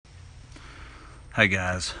Hey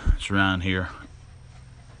guys, it's Ryan here.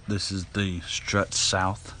 This is the Strut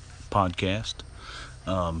South podcast.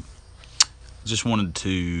 Um, just wanted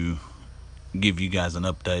to give you guys an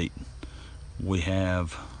update. We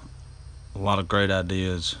have a lot of great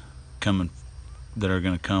ideas coming that are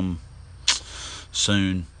going to come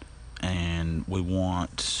soon, and we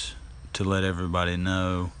want to let everybody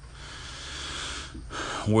know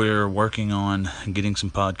we're working on getting some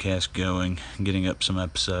podcasts going, getting up some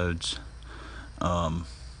episodes.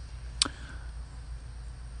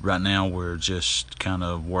 Right now we're just kind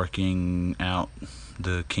of working out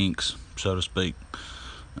the kinks, so to speak.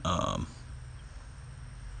 And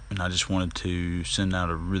I just wanted to send out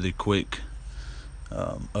a really quick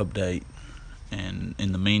update. And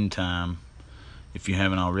in the meantime, if you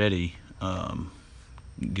haven't already,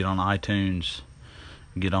 get on iTunes,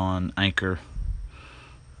 get on Anchor.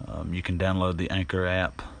 You can download the Anchor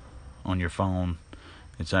app on your phone.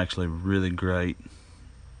 It's actually really great.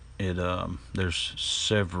 There's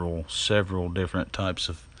several different types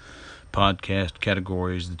of podcast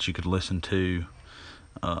categories that you could listen to.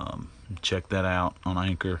 Check that out on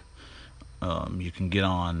Anchor. You can get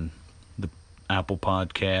on the Apple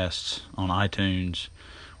Podcasts on iTunes.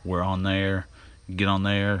 We're on there. Get on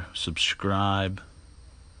there, subscribe,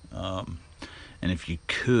 and if you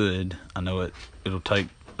could, I know it'll take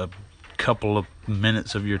a couple of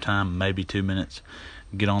minutes of your time, maybe 2 minutes.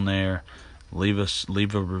 Get on there, leave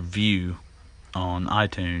a review on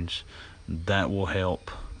iTunes. That will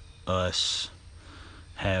help us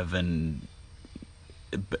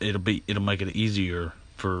it'll make it easier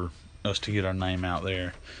for us to get our name out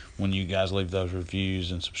there when you guys leave those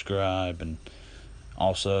reviews and subscribe. And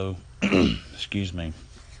also excuse me,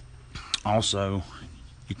 also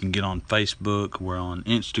you can get on Facebook. We're on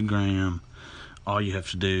Instagram. All you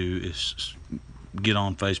have to do is get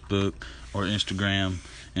on Facebook or Instagram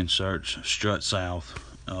and search Strut South,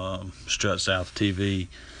 Strut South TV.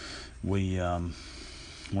 We're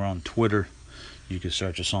on Twitter. You can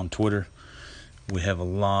search us on Twitter. We have a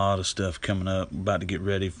lot of stuff coming up. About to get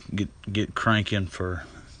ready, get cranking for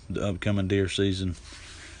the upcoming deer season.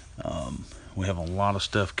 We have a lot of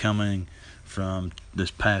stuff coming from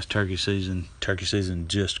this past turkey season. Turkey season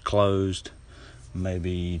just closed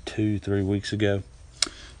maybe 2-3 weeks ago.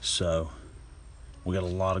 So we got a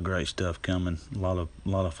lot of great stuff coming. A lot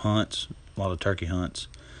of hunts, a lot of turkey hunts.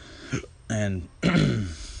 And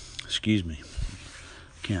excuse me,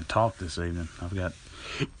 can't talk this evening. I've got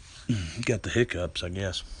the hiccups, I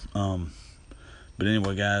guess. But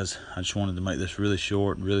anyway, guys, I just wanted to make this really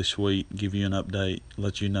short, really sweet, give you an update,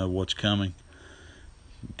 let you know what's coming.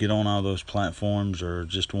 Get on all those platforms, or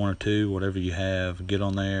just one or two, whatever you have. Get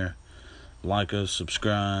on there, like us,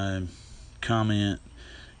 subscribe, comment.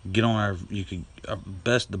 Get on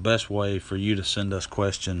the best way for you to send us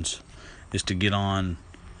questions is to get on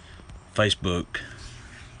Facebook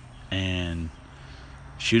and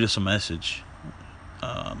shoot us a message.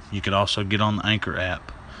 You could also get on the Anchor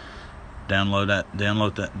app. Download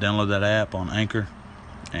that app on Anchor,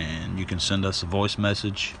 and you can send us a voice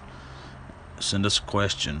message. Send us a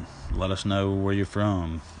question. Let us know where you're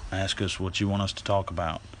from. Ask us what you want us to talk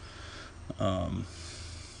about.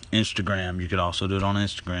 Instagram, you could also do it on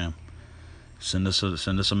Instagram. Send us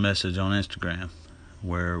a message on Instagram.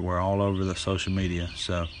 We're all over the social media.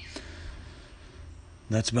 So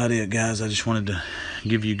that's about it, guys. I just wanted to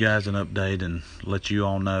give you guys an update and let you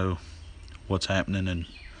all know what's happening and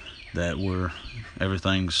that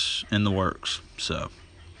everything's in the works. So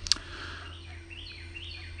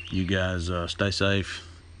you guys stay safe,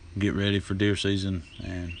 get ready for deer season,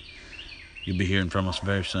 and you'll be hearing from us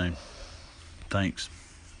very soon. Thanks.